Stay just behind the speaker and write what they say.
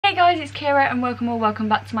Hey guys, it's Ciara and welcome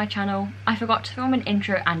back to my channel. I forgot to film an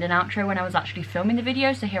intro and an outro when I was actually filming the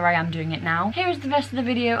video, so here I am doing it now. Here is the rest of the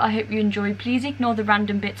video. I hope you enjoy. Please ignore the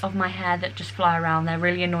random bits of my hair that just fly around. They're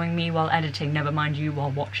really annoying me while editing, never mind you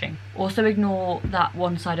while watching. Also ignore that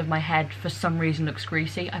one side of my head for some reason looks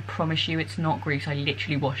greasy. I promise you it's not grease, I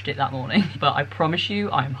literally washed it that morning. But I promise you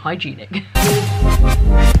I am hygienic.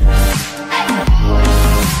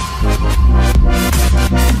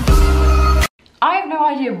 I have no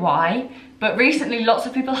idea why, but recently lots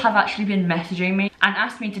of people have actually been messaging me and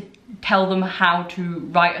asked me to tell them how to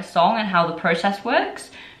write a song and how the process works.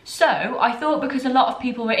 So I thought because a lot of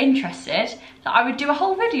people were interested that I would do a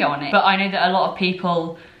whole video on it. But I know that a lot of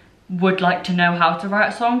people would like to know how to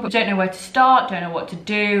write a song but don't know where to start, don't know what to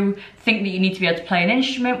do, think that you need to be able to play an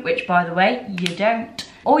instrument, which by the way, you don't.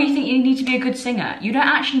 Or you think you need to be a good singer. You don't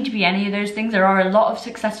actually need to be any of those things. There are a lot of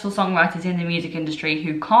successful songwriters in the music industry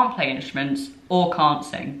who can't play instruments or can't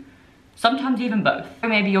sing. Sometimes even both.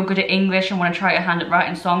 Maybe you're good at English and want to try your hand at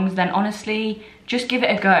writing songs, then honestly, just give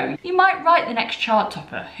it a go. You might write the next chart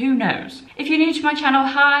topper, who knows? If you're new to my channel,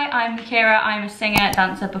 hi, I'm Ciara. I'm a singer,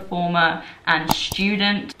 dancer, performer, and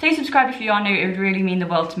student. Please subscribe if you are new, it would really mean the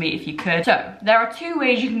world to me if you could. So, there are two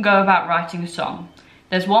ways you can go about writing a song.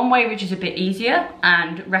 There's one way which is a bit easier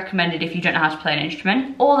and recommended if you don't know how to play an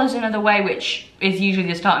instrument, or there's another way which is usually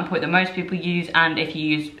the starting point that most people use, and if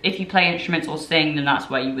you play instruments or sing, then that's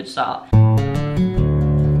where you would start.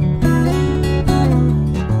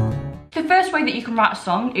 The first way that you can write a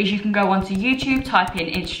song is you can go onto YouTube, type in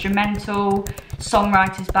instrumental,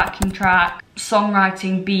 songwriter's backing track,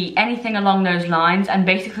 songwriting beat, anything along those lines, and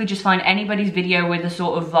basically just find anybody's video with a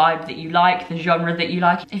sort of vibe that you like, the genre that you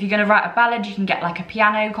like. If you're going to write a ballad, you can get like a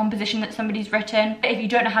piano composition that somebody's written. If you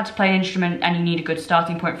don't know how to play an instrument and you need a good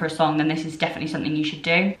starting point for a song, then this is definitely something you should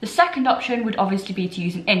do. The second option would obviously be to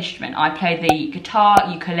use an instrument. I play the guitar,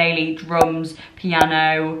 ukulele, drums,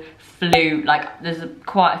 piano, flute, like there's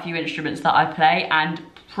quite a few instruments that I play, and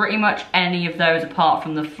pretty much any of those apart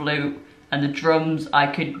from the flute and the drums I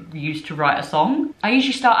could use to write a song. I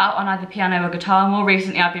usually start out on either piano or guitar. More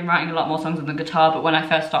recently I've been writing a lot more songs on the guitar, but when I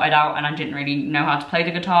first started out and I didn't really know how to play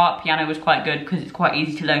the guitar, piano was quite good because it's quite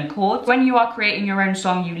easy to learn chords. When you are creating your own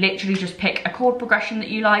song, you literally just pick a chord progression that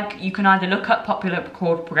you like. You can either look up popular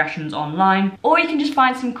chord progressions online, or you can just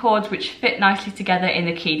find some chords which fit nicely together in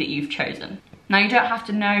the key that you've chosen. Now, you don't have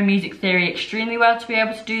to know music theory extremely well to be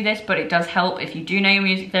able to do this, but it does help if you do know your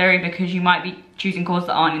music theory, because you might be choosing chords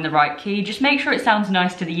that aren't in the right key. Just make sure it sounds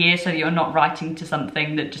nice to the ear so that you're not writing to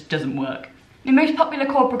something that just doesn't work. The most popular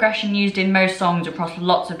chord progression used in most songs across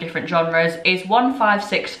lots of different genres is 1, 5,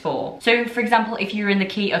 6, 4. So for example, if you're in the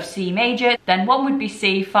key of C major, then 1 would be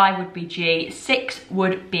C, 5 would be G, 6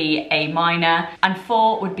 would be A minor, and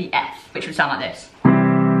 4 would be F, which would sound like this.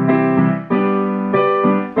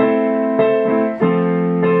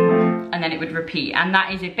 And then it would repeat, and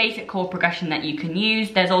that is a basic chord progression that you can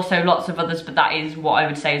use. There's also lots of others, but that is what I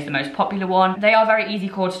would say is the most popular one. They are very easy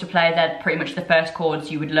chords to play. They're pretty much the first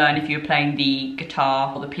chords you would learn if you were playing the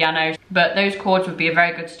guitar or the piano, but those chords would be a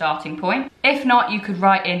very good starting point. If not, you could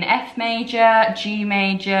write in F major, G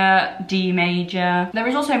major, D major. There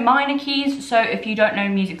is also minor keys, so if you don't know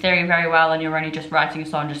music theory very well and you're only just writing a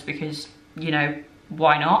song just because, you know,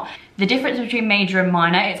 why not? The difference between major and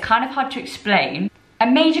minor, it's kind of hard to explain. A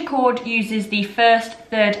major chord uses the first,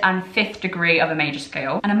 third, and fifth degree of a major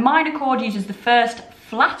scale, and a minor chord uses the first,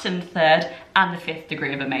 flattened third, and the fifth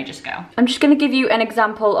degree of a major scale. I'm just going to give you an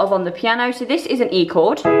example of on the piano. So this is an E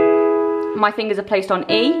chord. My fingers are placed on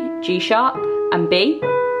E, G sharp, and B.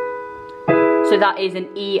 So that is an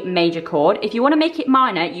E major chord. If you want to make it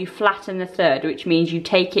minor, you flatten the third, which means you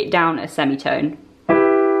take it down a semitone.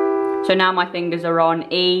 So now my fingers are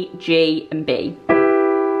on E, G, and B.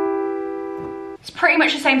 It's pretty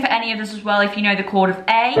much the same for any of this as well. If you know the chord of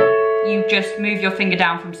A, you just move your finger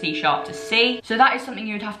down from C sharp to C. So that is something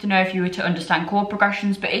you would have to know if you were to understand chord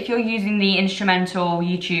progressions, but if you're using the instrumental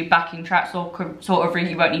YouTube backing tracks or sort of route,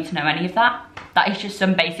 you won't need to know any of that. That is just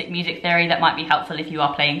some basic music theory that might be helpful if you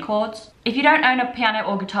are playing chords. If you don't own a piano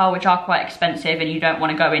or guitar, which are quite expensive, and you don't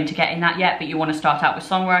want to go into getting that yet, but you want to start out with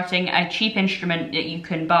songwriting, a cheap instrument that you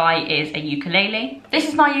can buy is a ukulele. This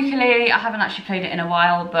is my ukulele. I haven't actually played it in a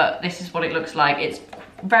while, but this is what it looks like. It's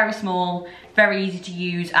very small, very easy to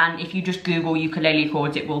use, and if you just Google ukulele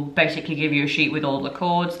chords, it will basically give you a sheet with all the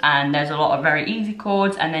chords, and there's a lot of very easy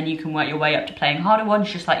chords, and then you can work your way up to playing harder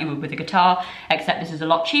ones, just like you would with a guitar, except this is a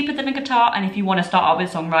lot cheaper than a guitar, and if you want to start out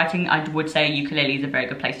with songwriting, I would say a ukulele is a very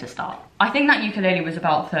good place to start. I think that ukulele was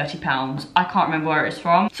about £30. I can't remember where it's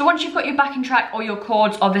from. So once you've got your backing track or your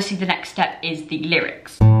chords, obviously the next step is the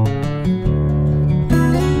lyrics.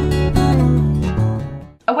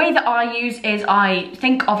 A way that I use is I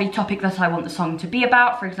think of a topic that I want the song to be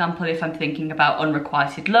about. For example, if I'm thinking about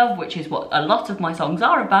unrequited love, which is what a lot of my songs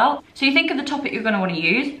are about. So you think of the topic you're going to want to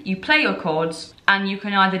use, you play your chords, and you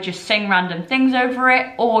can either just sing random things over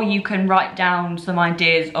it, or you can write down some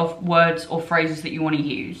ideas of words or phrases that you want to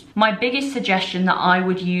use. My biggest suggestion that I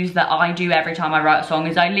would use, that I do every time I write a song,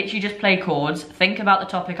 is I literally just play chords, think about the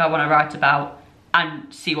topic I want to write about,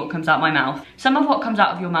 and see what comes out my mouth. Some of what comes out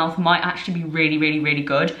of your mouth might actually be really, really, really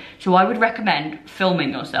good. So I would recommend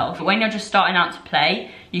filming yourself. But when you're just starting out to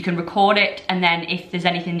play, you can record it, and then if there's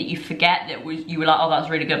anything that you forget that you were like, oh, that was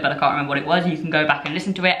really good, but I can't remember what it was, you can go back and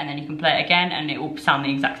listen to it, and then you can play it again, and it will sound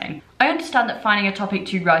the exact same. I understand that finding a topic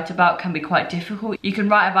to write about can be quite difficult. You can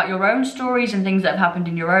write about your own stories and things that have happened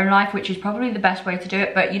in your own life, which is probably the best way to do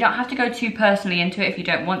it, but you don't have to go too personally into it if you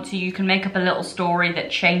don't want to. You can make up a little story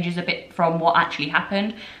that changes a bit from what actually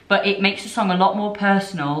happened, but it makes the song a lot more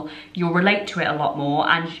personal. You'll relate to it a lot more,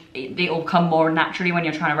 and it'll come more naturally when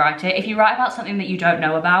you're trying to write it. If you write about something that you don't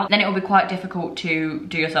know about, then it will be quite difficult to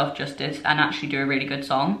do yourself justice and actually do a really good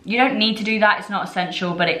song. You don't need to do that, it's not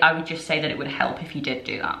essential, but I would just say that it would help if you did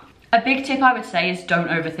do that. A big tip I would say is don't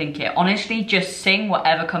overthink it. Honestly, just sing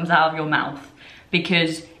whatever comes out of your mouth,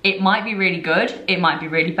 because it might be really good, it might be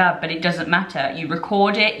really bad, but it doesn't matter. You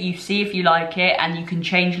record it, you see if you like it, and you can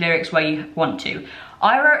change lyrics where you want to.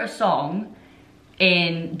 I wrote a song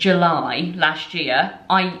in July last year.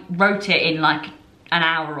 I wrote it in like an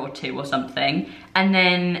hour or two or something, and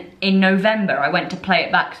then in November I went to play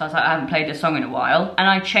it back because I was like, I haven't played this song in a while, and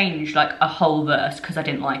I changed like a whole verse because I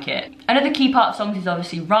didn't like it. Another key part of songs is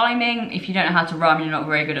obviously rhyming. If you don't know how to rhyme and you're not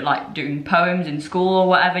very good at like doing poems in school or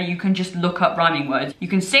whatever, you can just look up rhyming words. You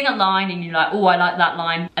can sing a line and you're like, oh, I like that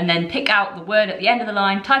line, and then pick out the word at the end of the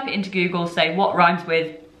line, type it into Google, say what rhymes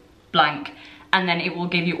with blank, and then it will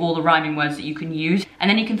give you all the rhyming words that you can use, and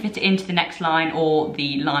then you can fit it into the next line or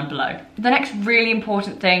the line below. The next really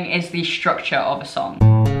important thing is the structure of a song.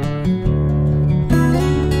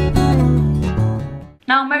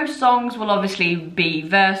 Now, most songs will obviously be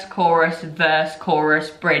verse, chorus,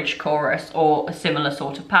 bridge, chorus, or a similar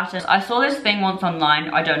sort of pattern. I saw this thing once online,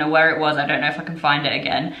 I don't know where it was, I don't know if I can find it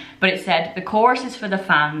again, but it said the chorus is for the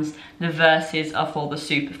fans, the verses are for the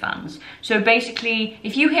super fans. So basically,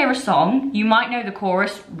 if you hear a song, you might know the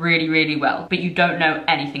chorus really, really well, but you don't know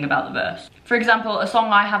anything about the verse. For example, a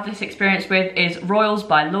song I have this experience with is Royals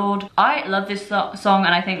by Lorde. I love this song,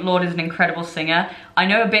 and I think Lorde is an incredible singer. I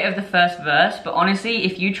know a bit of the first verse, but honestly,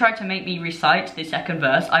 if you tried to make me recite the second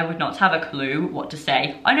verse, I would not have a clue what to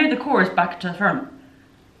say. I know the chorus back to front.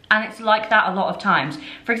 And it's like that a lot of times.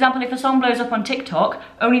 For example, if a song blows up on TikTok,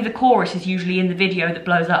 only the chorus is usually in the video that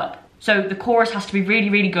blows up. So the chorus has to be really,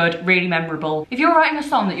 really good, really memorable. If you're writing a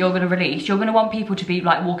song that you're going to release, you're going to want people to be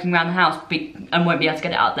like walking around the house and won't be able to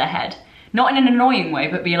get it out of their head. Not in an annoying way,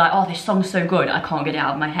 but be like, oh, this song's so good, I can't get it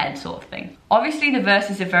out of my head, sort of thing. Obviously, the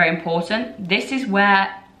verses are very important. This is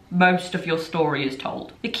where most of your story is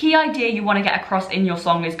told. The key idea you want to get across in your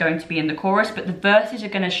song is going to be in the chorus, but the verses are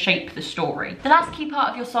going to shape the story. The last key part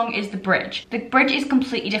of your song is the bridge. The bridge is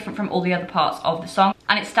completely different from all the other parts of the song,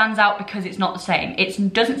 and it stands out because it's not the same.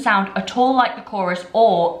 It doesn't sound at all like the chorus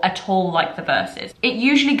or at all like the verses. It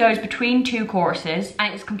usually goes between two choruses,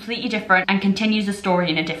 and it's completely different and continues the story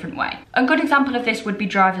in a different way. A good example of this would be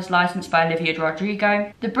Driver's License by Olivia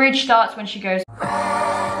Rodrigo. The bridge starts when she goes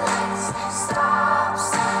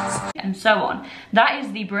and so on. That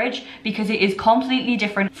is the bridge because it is completely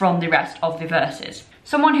different from the rest of the verses.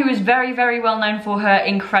 Someone who is very, very well known for her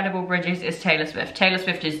incredible bridges is Taylor Swift. Taylor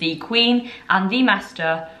Swift is the queen and the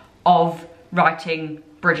master of writing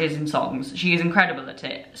bridges in songs. She is incredible at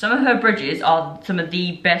it. Some of her bridges are some of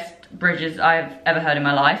the best bridges I've ever heard in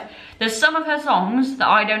my life. There's some of her songs that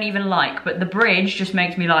I don't even like, but the bridge just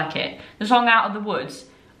makes me like it. The song Out of the Woods,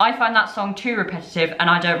 I find that song too repetitive and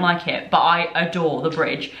I don't like it, but I adore the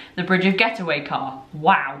bridge. The bridge of Getaway Car,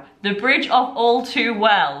 wow. The bridge of All Too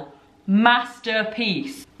Well,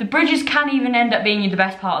 masterpiece. The bridges can even end up being the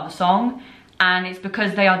best part of the song, and it's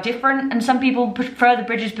because they are different, and some people prefer the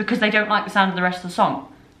bridges because they don't like the sound of the rest of the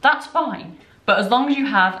song. That's fine. But as long as you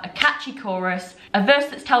have a catchy chorus, a verse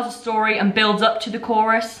that tells a story and builds up to the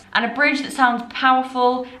chorus, and a bridge that sounds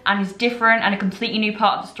powerful and is different and a completely new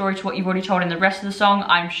part of the story to what you've already told in the rest of the song,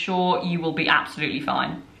 I'm sure you will be absolutely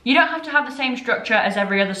fine. You don't have to have the same structure as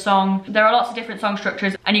every other song. There are lots of different song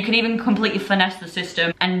structures, and you can even completely finesse the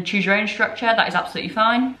system and choose your own structure. That is absolutely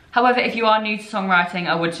fine. However, if you are new to songwriting,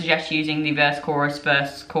 I would suggest using the verse, chorus,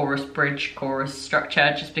 bridge, chorus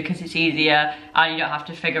structure, just because it's easier and you don't have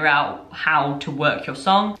to figure out how to work your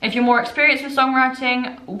song. If you're more experienced with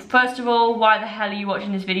songwriting, first of all, why the hell are you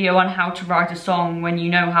watching this video on how to write a song when you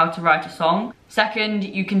know how to write a song? Second,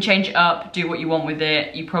 you can change it up, do what you want with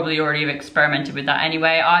it. You probably already have experimented with that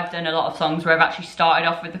anyway. I've done a lot of songs where I've actually started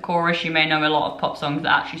off with the chorus. You may know a lot of pop songs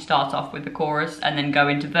that actually start off with the chorus and then go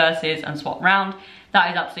into verses and swap round.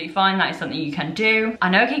 That is absolutely fine, that is something you can do. I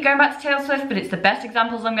know I keep going back to Taylor Swift, but it's the best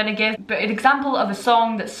examples I'm gonna give. But an example of a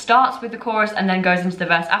song that starts with the chorus and then goes into the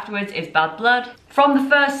verse afterwards is Bad Blood. From the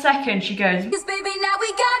first second, she goes, "'Cause baby, now we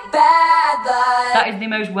got bad blood." That is the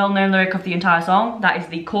most well-known lyric of the entire song. That is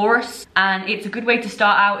the chorus. And it's a good way to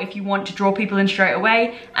start out if you want to draw people in straight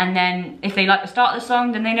away. And then if they like the start of the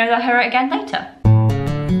song, then they know they'll hear it again later.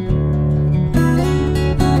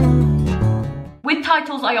 With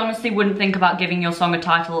titles, I honestly wouldn't think about giving your song a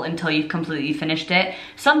title until you've completely finished it.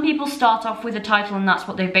 Some people start off with a title and that's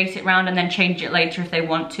what they base it around and then change it later if they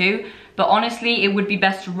want to. But honestly, it would be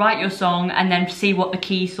best to write your song and then see what the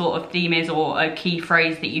key sort of theme is or a key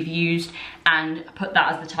phrase that you've used and put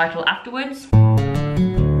that as the title afterwards.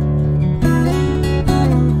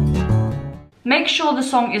 Make sure the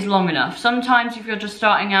song is long enough. Sometimes if you're just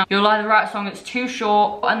starting out, you'll either write a song that's too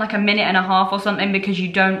short and like a minute and a half or something because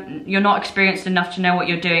you're not experienced enough to know what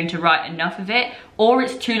you're doing to write enough of it, or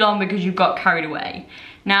it's too long because you've got carried away.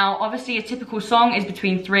 Now, obviously a typical song is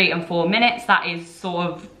between 3 and 4 minutes. That is sort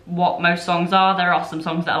of what most songs are. There are some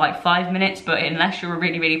songs that are like 5 minutes, but unless you're a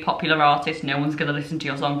really, really popular artist, no one's gonna listen to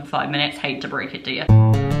your song for 5 minutes. Hate to break it to you.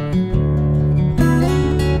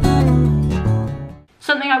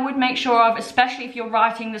 Something I would make sure of, especially if you're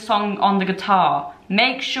writing the song on the guitar,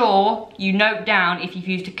 make sure you note down if you've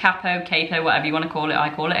used a capo, whatever you want to call it. I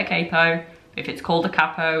call it a capo. If it's called a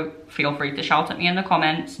capo, feel free to shout at me in the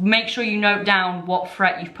comments. Make sure you note down what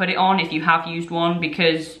fret you've put it on if you have used one,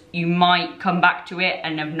 because you might come back to it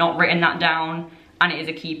and have not written that down, and it is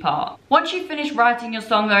a key part. Once you've finished writing your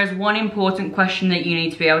song, there is one important question that you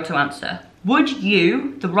need to be able to answer. Would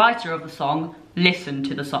you, the writer of the song, listen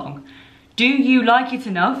to the song? Do you like it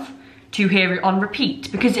enough to hear it on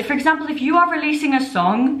repeat? Because for example, if you are releasing a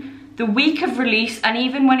song, the week of release, and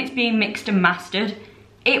even when it's being mixed and mastered,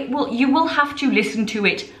 you will have to listen to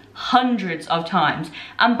it hundreds of times,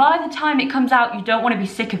 and by the time it comes out you don't want to be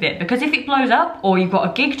sick of it, because if it blows up or you've got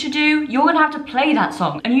a gig to do, you're gonna have to play that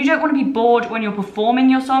song, and you don't want to be bored when you're performing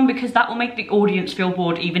your song, because that will make the audience feel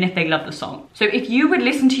bored even if they love the song. So if you would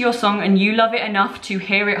listen to your song and you love it enough to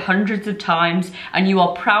hear it hundreds of times and you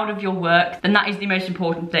are proud of your work, then that is the most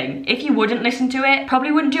important thing. If you wouldn't listen to it,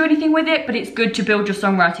 probably wouldn't do anything with it, but it's good to build your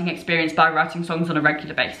songwriting experience by writing songs on a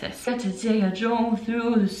regular basis. Today I drove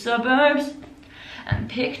through the suburbs and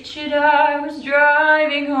pictured I was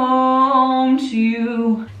driving home to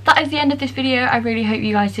you. That is the end of this video. I really hope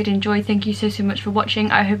you guys did enjoy. Thank you so much for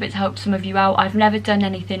watching. I hope it's helped some of you out. I've never done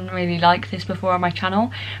anything really like this before on my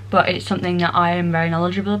channel, but it's something that I am very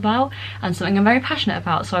knowledgeable about and something I'm very passionate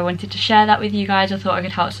about, so I wanted to share that with you guys. I thought I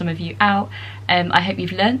could help some of you out. I hope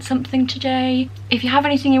you've learned something today. If you have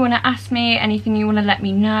anything you want to ask me, anything you want to let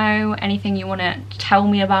me know, anything you want to tell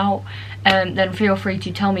me about, then feel free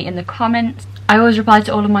to tell me in the comments. I always reply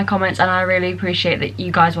to all of my comments and I really appreciate that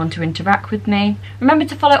you guys want to interact with me. Remember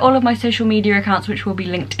to follow all of my social media accounts, which will be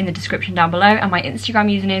linked in the description down below, and my Instagram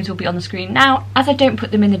usernames will be on the screen now, as I don't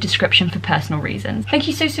put them in the description for personal reasons. Thank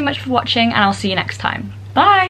you so much for watching, and I'll see you next time. Bye!